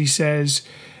section is he says,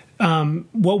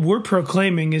 what we're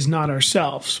proclaiming is not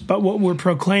ourselves, but what we're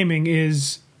proclaiming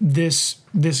is this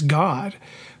God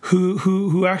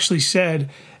who actually said,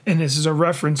 and this is a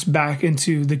reference back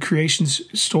into the creation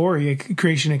story, a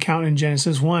creation account in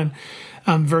Genesis 1,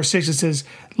 verse 6, it says,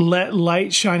 "Let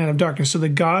light shine out of darkness." So the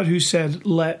God who said,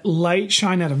 "Let light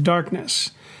shine out of darkness,"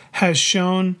 has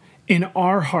shown in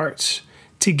our hearts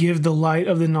to give the light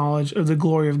of the knowledge of the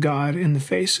glory of God in the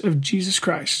face of Jesus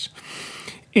Christ.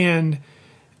 And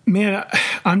man,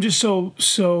 I'm just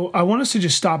so I want us to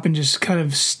just stop and just kind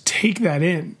of take that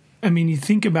in. I mean, you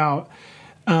think about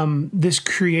this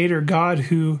creator God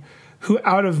who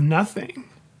out of nothing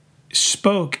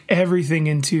spoke everything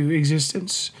into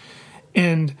existence,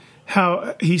 and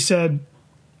how he said,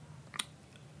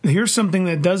 here's something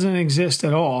that doesn't exist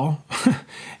at all,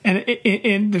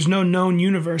 and there's no known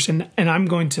universe, and I'm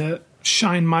going to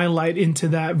shine my light into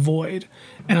that void,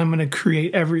 and I'm going to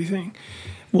create everything.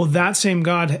 Well, that same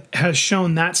God has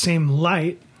shown that same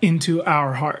light into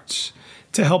our hearts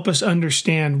to help us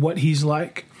understand what he's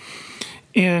like.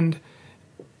 And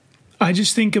I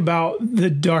just think about the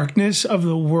darkness of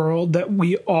the world that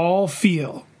we all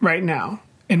feel right now.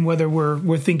 And whether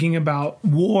we're thinking about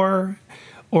war,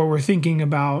 or we're thinking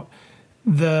about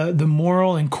the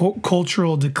moral and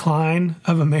cultural decline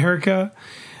of America,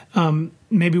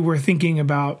 maybe we're thinking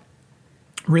about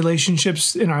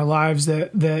relationships in our lives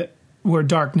that where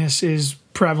darkness is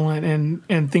prevalent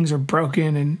and things are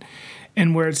broken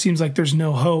and where it seems like there's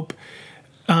no hope.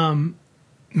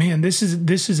 Man, this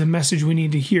is a message we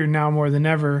need to hear now more than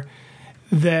ever,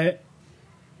 that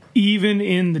even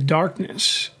in the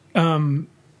darkness,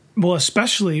 well,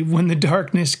 especially when the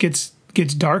darkness gets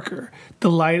darker, the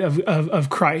light of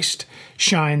Christ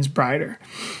shines brighter.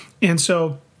 And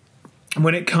so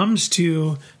when it comes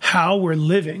to how we're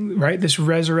living, right, this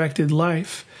resurrected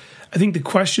life, I think the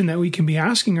question that we can be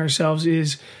asking ourselves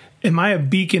is, am I a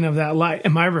beacon of that light?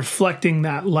 Am I reflecting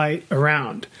that light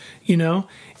around, you know?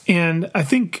 And I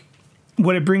think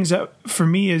what it brings up for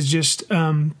me is just,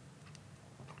 I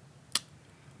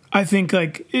think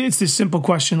like it's this simple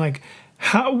question, like,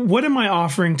 what am I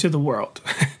offering to the world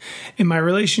in my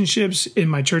relationships, in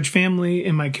my church family,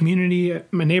 in my community,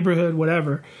 my neighborhood,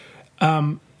 whatever?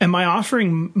 Am I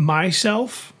offering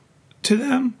myself to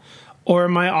them, or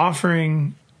am I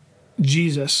offering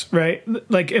Jesus, right?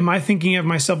 Like, am I thinking of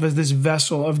myself as this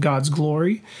vessel of God's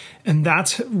glory? And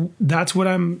that's what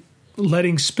I'm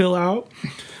letting spill out.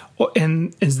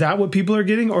 And is that what people are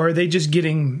getting, or are they just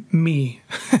getting me,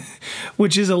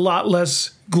 which is a lot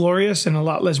less glorious and a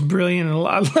lot less brilliant and a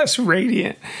lot less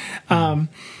radiant. And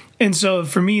so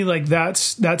for me, like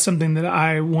that's something that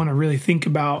I want to really think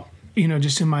about, you know,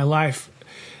 just in my life.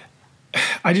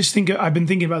 I just think I've been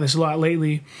thinking about this a lot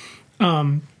lately.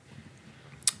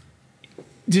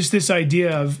 Just this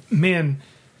idea of, man,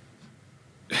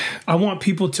 I want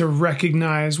people to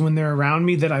recognize when they're around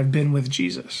me that I've been with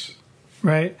Jesus,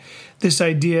 right? This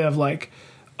idea of like,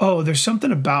 oh, there's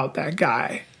something about that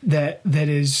guy that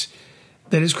is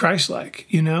Christ-like,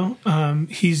 you know?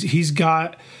 He's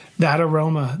got that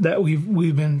aroma that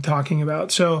we've been talking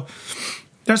about. So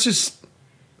that's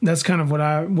kind of what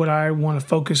I want to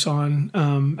focus on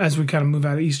as we kind of move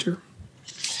out of Easter.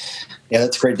 Yeah,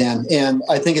 that's great, Dan. And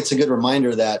I think it's a good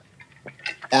reminder that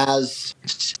as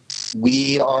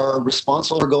we are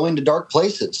responsible for going to dark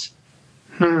places,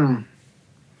 it'd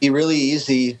be really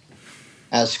easy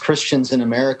as Christians in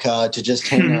America to just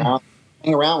hang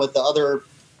around with the other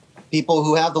people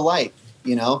who have the light,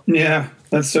 you know? Yeah,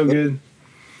 that's so good.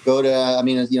 Go to, I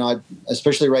mean, you know,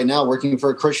 especially right now working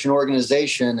for a Christian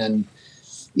organization, and,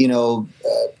 you know,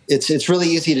 it's really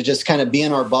easy to just kind of be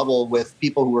in our bubble with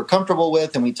people who we're comfortable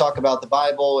with, and we talk about the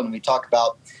Bible and we talk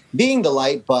about being the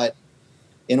light, but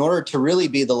in order to really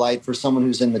be the light for someone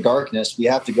who's in the darkness, we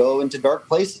have to go into dark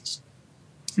places.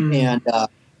 And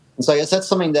so I guess that's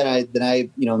something that I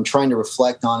you know, I'm trying to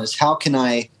reflect on, is how can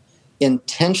I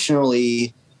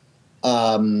intentionally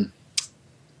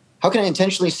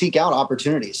seek out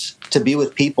opportunities to be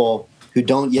with people who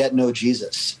don't yet know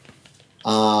Jesus?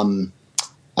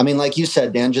 I mean, like you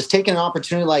said, Dan, just taking an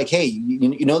opportunity like, hey,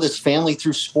 you know this family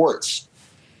through sports,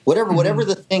 whatever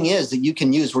the thing is that you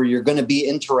can use where you're going to be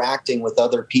interacting with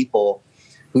other people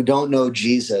who don't know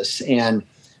Jesus. And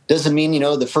doesn't mean, you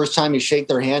know, the first time you shake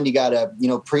their hand, you got to, you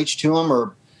know, preach to them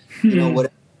or, you know,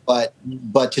 whatever,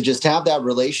 but to just have that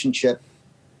relationship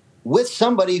with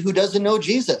somebody who doesn't know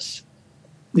Jesus.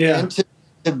 Yeah. And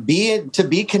to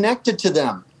be connected to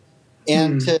them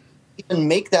and to even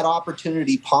make that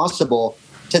opportunity possible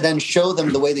to then show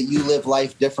them the way that you live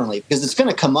life differently, because it's going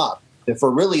to come up. If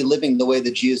we're really living the way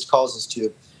that Jesus calls us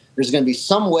to, there's going to be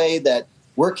some way that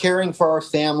we're caring for our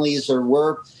families, or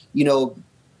we're, you know,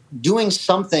 doing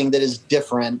something that is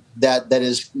different, that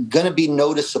is going to be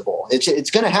noticeable.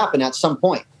 It's going to happen at some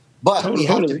point, but we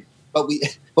have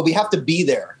to be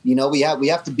there. You know, we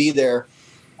have to be there,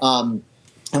 and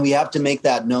we have to make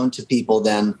that known to people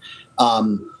then.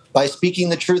 By speaking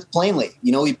the truth plainly.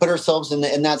 You know, we put ourselves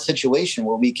in that situation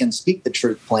where we can speak the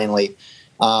truth plainly.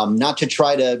 not to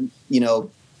try to,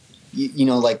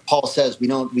 like Paul says, we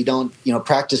don't,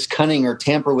 practice cunning or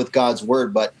tamper with God's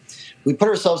word, but we put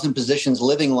ourselves in positions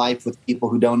living life with people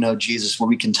who don't know Jesus where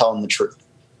we can tell them the truth.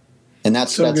 And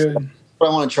that's good. What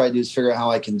I want to try to do is figure out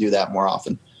how I can do that more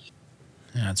often.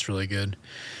 Yeah, that's really good.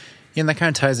 Yeah, and that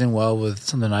kind of ties in well with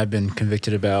something I've been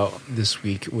convicted about this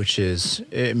week, which is,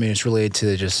 it's related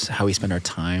to just how we spend our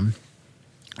time.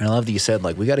 And I love that you said,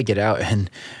 we got to get out and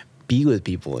be with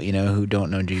people, who don't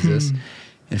know Jesus.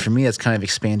 And for me, that's kind of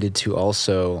expanded to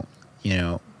also,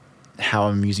 how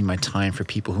I'm using my time for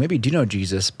people who maybe do know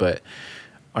Jesus, but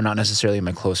are not necessarily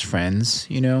my close friends,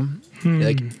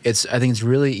 I think it's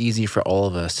really easy for all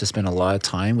of us to spend a lot of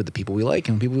time with the people we like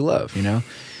and people we love,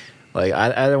 I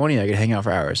don't want I could hang out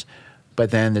for hours.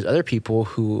 But then there's other people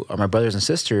who are my brothers and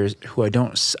sisters who I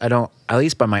don't, at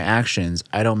least by my actions,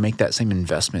 I don't make that same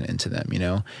investment into them,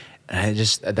 And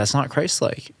that's not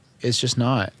Christ-like. It's just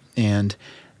not. And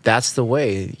that's the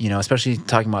way, especially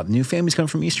talking about new families coming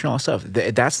from Easter and all that stuff.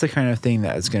 That's the kind of thing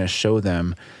that is going to show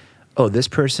them, oh, this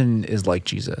person is like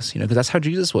Jesus, because that's how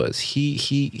Jesus was.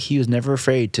 He was never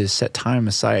afraid to set time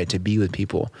aside to be with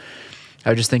people. I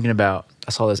was just thinking about,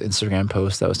 I saw this Instagram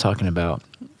post that was talking about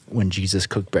when Jesus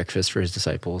cooked breakfast for his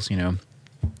disciples, And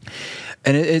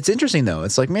it's interesting, though.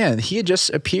 It's man, he had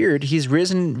just appeared. He's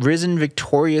risen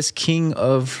victorious king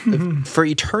for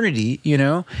eternity,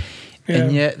 Yeah.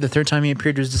 And yet the third time he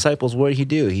appeared to his disciples, what did he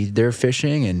do? They're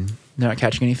fishing and they're not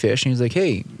catching any fish. And he's like,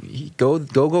 hey, go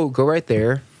right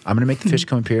there. I'm going to make the fish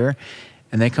come up here.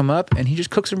 And they come up and he just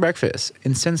cooks them breakfast.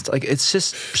 And since it's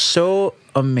just so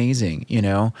amazing,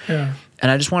 Yeah. And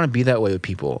I just want to be that way with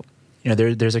people.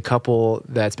 There's a couple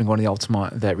that's been going to the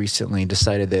Altamont that recently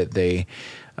decided that they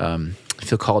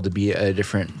feel called to be at a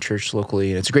different church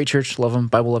locally. And it's a great church, love them,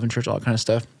 Bible-loving church, all that kind of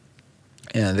stuff.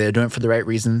 And they're doing it for the right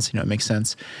reasons. It makes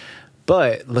sense.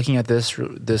 But looking at this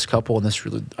couple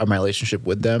and my relationship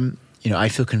with them, I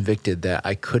feel convicted that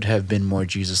I could have been more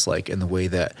Jesus-like in the way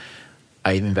that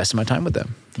I invested my time with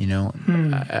them.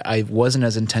 I wasn't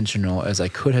as intentional as I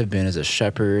could have been as a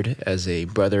shepherd, as a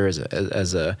brother,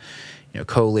 as a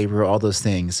co-laborer, all those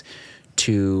things,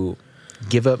 to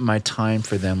give up my time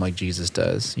for them like Jesus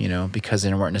does. Because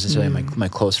they weren't necessarily my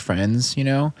close friends.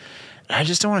 I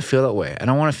just don't want to feel that way. I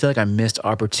don't want to feel like I missed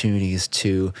opportunities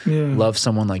to love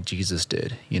someone like Jesus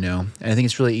did, And I think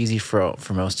it's really easy for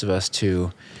most of us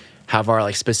to have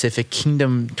our specific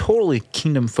totally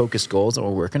kingdom-focused goals that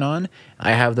we're working on.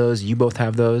 I have those. You both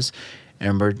have those.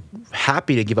 And we're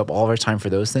happy to give up all of our time for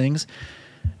those things.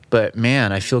 But,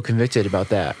 man, I feel convicted about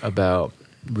that, about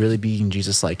really being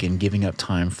Jesus-like and giving up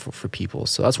time for people.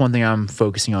 So that's one thing I'm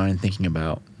focusing on and thinking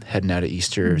about heading out of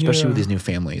Easter, especially with these new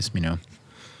families,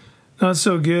 That's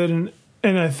so good,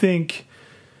 and I think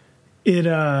it's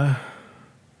a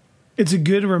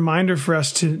good reminder for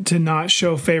us to not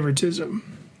show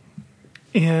favoritism,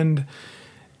 and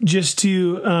just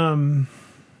to I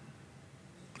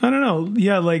don't know,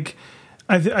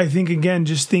 I think again,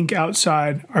 just think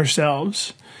outside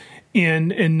ourselves,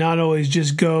 and not always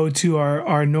just go to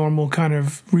our normal kind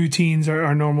of routines,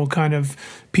 our normal kind of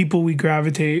people we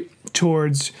gravitate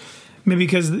towards. Maybe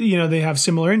because, they have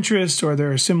similar interests or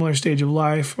they're a similar stage of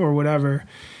life or whatever.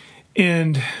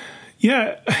 And,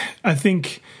 I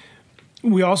think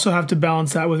we also have to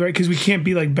balance that with, right, because we can't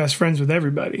be best friends with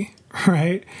everybody,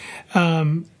 right?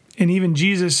 And even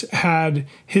Jesus had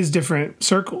his different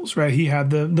circles, right? He had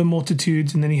the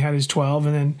multitudes, and then he had his 12,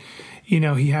 and then,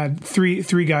 he had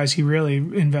three guys he really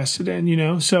invested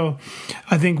in, So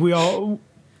I think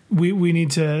we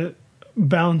need to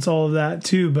balance all of that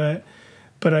too,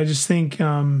 But I just think,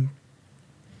 I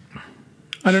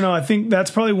don't know, I think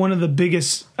that's probably one of the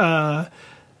biggest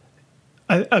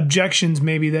objections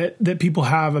maybe that people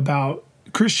have about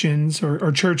Christians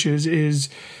or churches is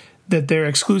that they're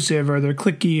exclusive or they're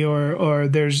cliquey or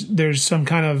there's some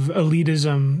kind of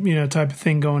elitism, type of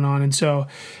thing going on. And so,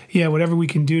 whatever we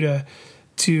can do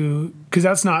to because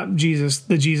that's not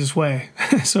the Jesus way.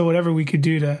 So whatever we could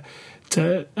do to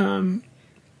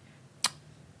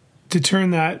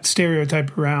turn that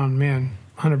stereotype around, man,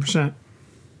 100%.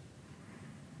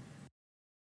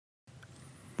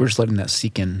 We're just letting that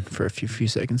sink in for a few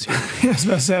seconds here. I was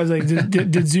about to say, I was like,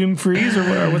 did Zoom freeze or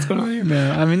what's going on here?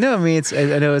 No, I know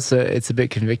it's a bit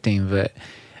convicting, but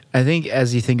I think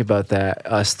as you think about that,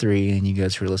 us three and you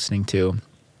guys who are listening to,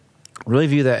 really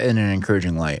view that in an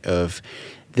encouraging light of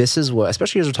this is what,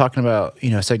 especially as we're talking about,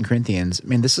 2 Corinthians,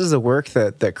 this is the work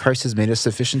that Christ has made us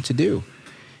sufficient to do.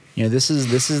 This is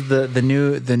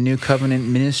the new covenant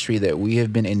ministry that we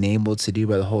have been enabled to do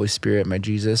by the Holy Spirit, by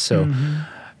Jesus. So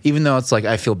even though it's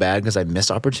I feel bad because I missed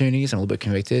opportunities and I'm a little bit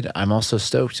convicted, I'm also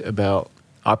stoked about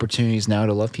opportunities now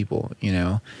to love people, you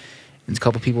know. There's a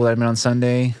couple people that have been on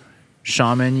Sunday.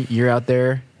 Shaman, you're out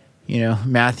there. You know,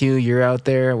 Matthew, you're out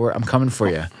there. I'm coming for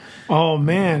you. Oh,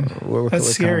 man. That's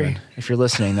scary. Coming. If you're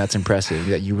listening, that's impressive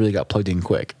that you really got plugged in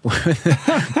quick with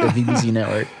the BBC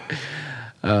network.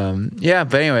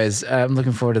 But anyways, I'm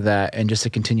looking forward to that and just a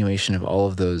continuation of all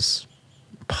of those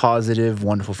positive,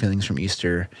 wonderful feelings from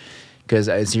Easter. Because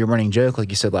it's your running joke, like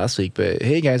you said last week, but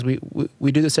hey, guys,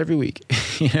 we do this every week,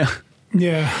 you know?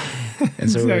 Yeah. And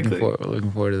so exactly. we're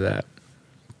looking forward to that.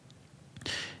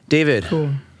 David,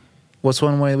 cool. What's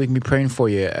one way we can be praying for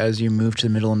you as you move to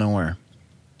the middle of nowhere?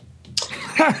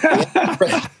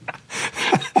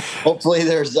 Hopefully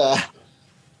there's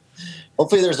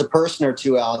a person or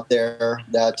two out there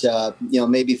that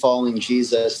may be following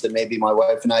Jesus that maybe my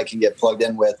wife and I can get plugged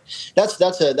in with. That's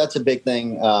a big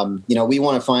thing. We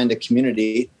want to find a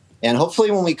community, and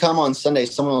hopefully when we come on Sunday,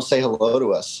 someone will say hello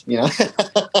to us. You know.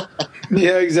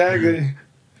 Yeah, exactly.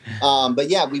 But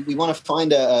yeah, we want to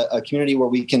find a community where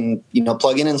we can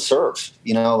plug in and serve.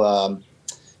 We want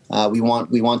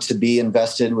to be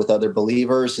invested with other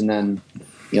believers, and then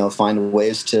find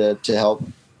ways to help.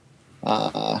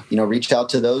 Reach out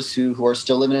to those who are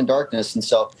still living in darkness. And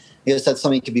so I guess that's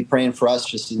something you could be praying for us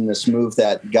just in this move,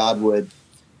 that God would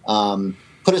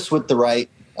put us with the right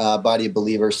body of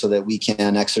believers so that we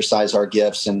can exercise our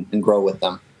gifts and grow with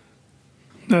them.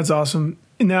 That's awesome.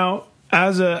 Now,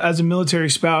 as a military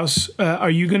spouse, are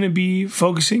you going to be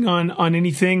focusing on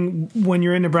anything when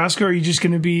you're in Nebraska, or are you just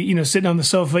going to be, sitting on the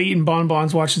sofa eating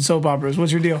bonbons, watching soap operas?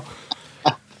 What's your deal?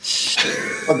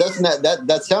 Well, doesn't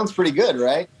that sounds pretty good,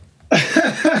 right?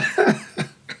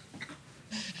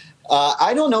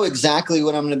 I don't know exactly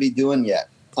what I'm going to be doing yet.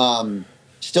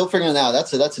 Still figuring it out.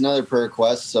 That's another prayer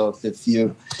request. So if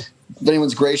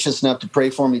anyone's gracious enough to pray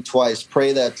for me twice,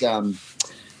 pray that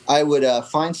I would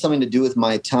find something to do with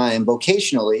my time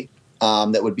vocationally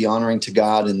that would be honoring to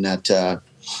God, and that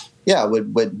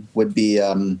would be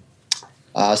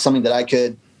something that I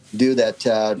could do that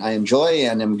I enjoy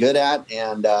and am good at,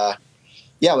 and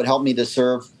would help me to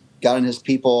serve God and His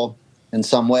people in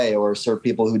some way, or serve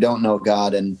people who don't know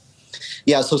God. And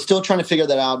so still trying to figure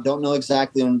that out. Don't know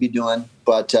exactly what I'm going to be doing,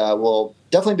 but we'll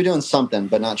definitely be doing something,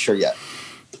 but not sure yet.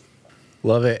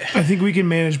 Love it. I think we can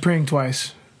manage praying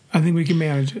twice. I think we can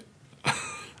manage it.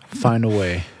 Find a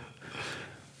way.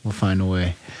 We'll find a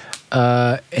way.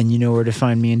 And you know where to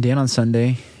find me and Dan on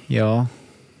Sunday, y'all.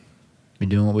 We're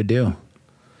doing what we do.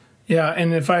 Yeah,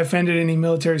 and if I offended any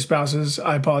military spouses,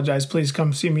 I apologize. Please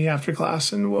come see me after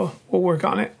class, and we'll work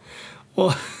on it.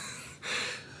 Well,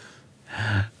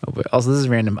 also, this is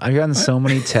random. I've gotten so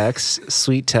many texts,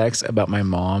 sweet texts about my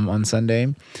mom on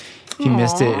Sunday. If you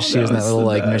missed it, she was in that little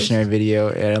missionary video,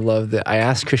 and I love that. I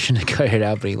asked Christian to cut it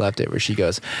out, but he left it, where she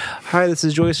goes, "Hi, this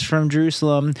is Joyce from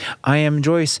Jerusalem. I am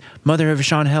Joyce, mother of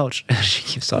Sean Helch." She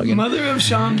keeps talking. Mother of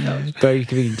Sean Helch. But you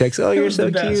can text, "Oh, you're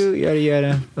so cute," yada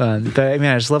yada. But I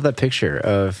mean, I just love that picture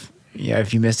of. Yeah,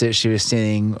 if you missed it, she was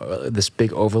standing this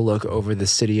big overlook over the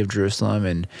city of Jerusalem,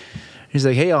 and he's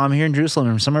like, "Hey, I'm here in Jerusalem,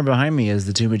 and somewhere behind me is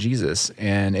the tomb of Jesus,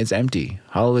 and it's empty.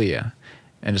 Hallelujah!"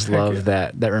 And just love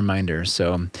that reminder.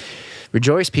 So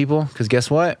rejoice, people, because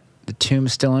guess what? The tomb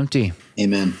is still empty.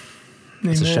 Amen.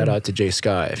 It's a shout out to Jay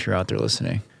Scott if you're out there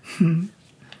listening. All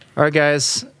right,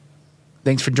 guys.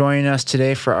 Thanks for joining us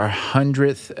today for our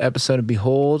 100th episode of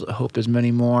Behold. I hope there's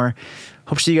many more.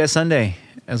 Hope to see you guys Sunday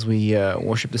as we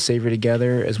worship the Savior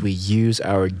together, as we use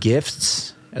our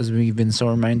gifts, as we've been so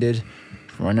reminded,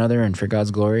 for one another and for God's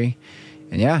glory.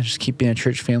 And just keep being a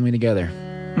church family together.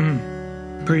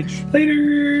 Preach.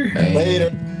 Later. Bye.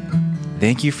 Later.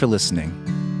 Thank you for listening.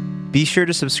 Be sure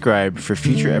to subscribe for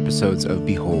future episodes of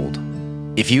Behold.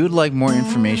 If you would like more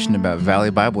information about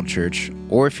Valley Bible Church,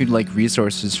 or if you'd like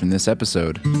resources from this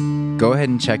episode, go ahead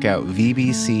and check out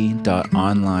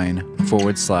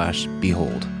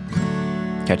vbc.online/behold.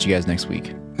 Catch you guys next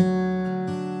week.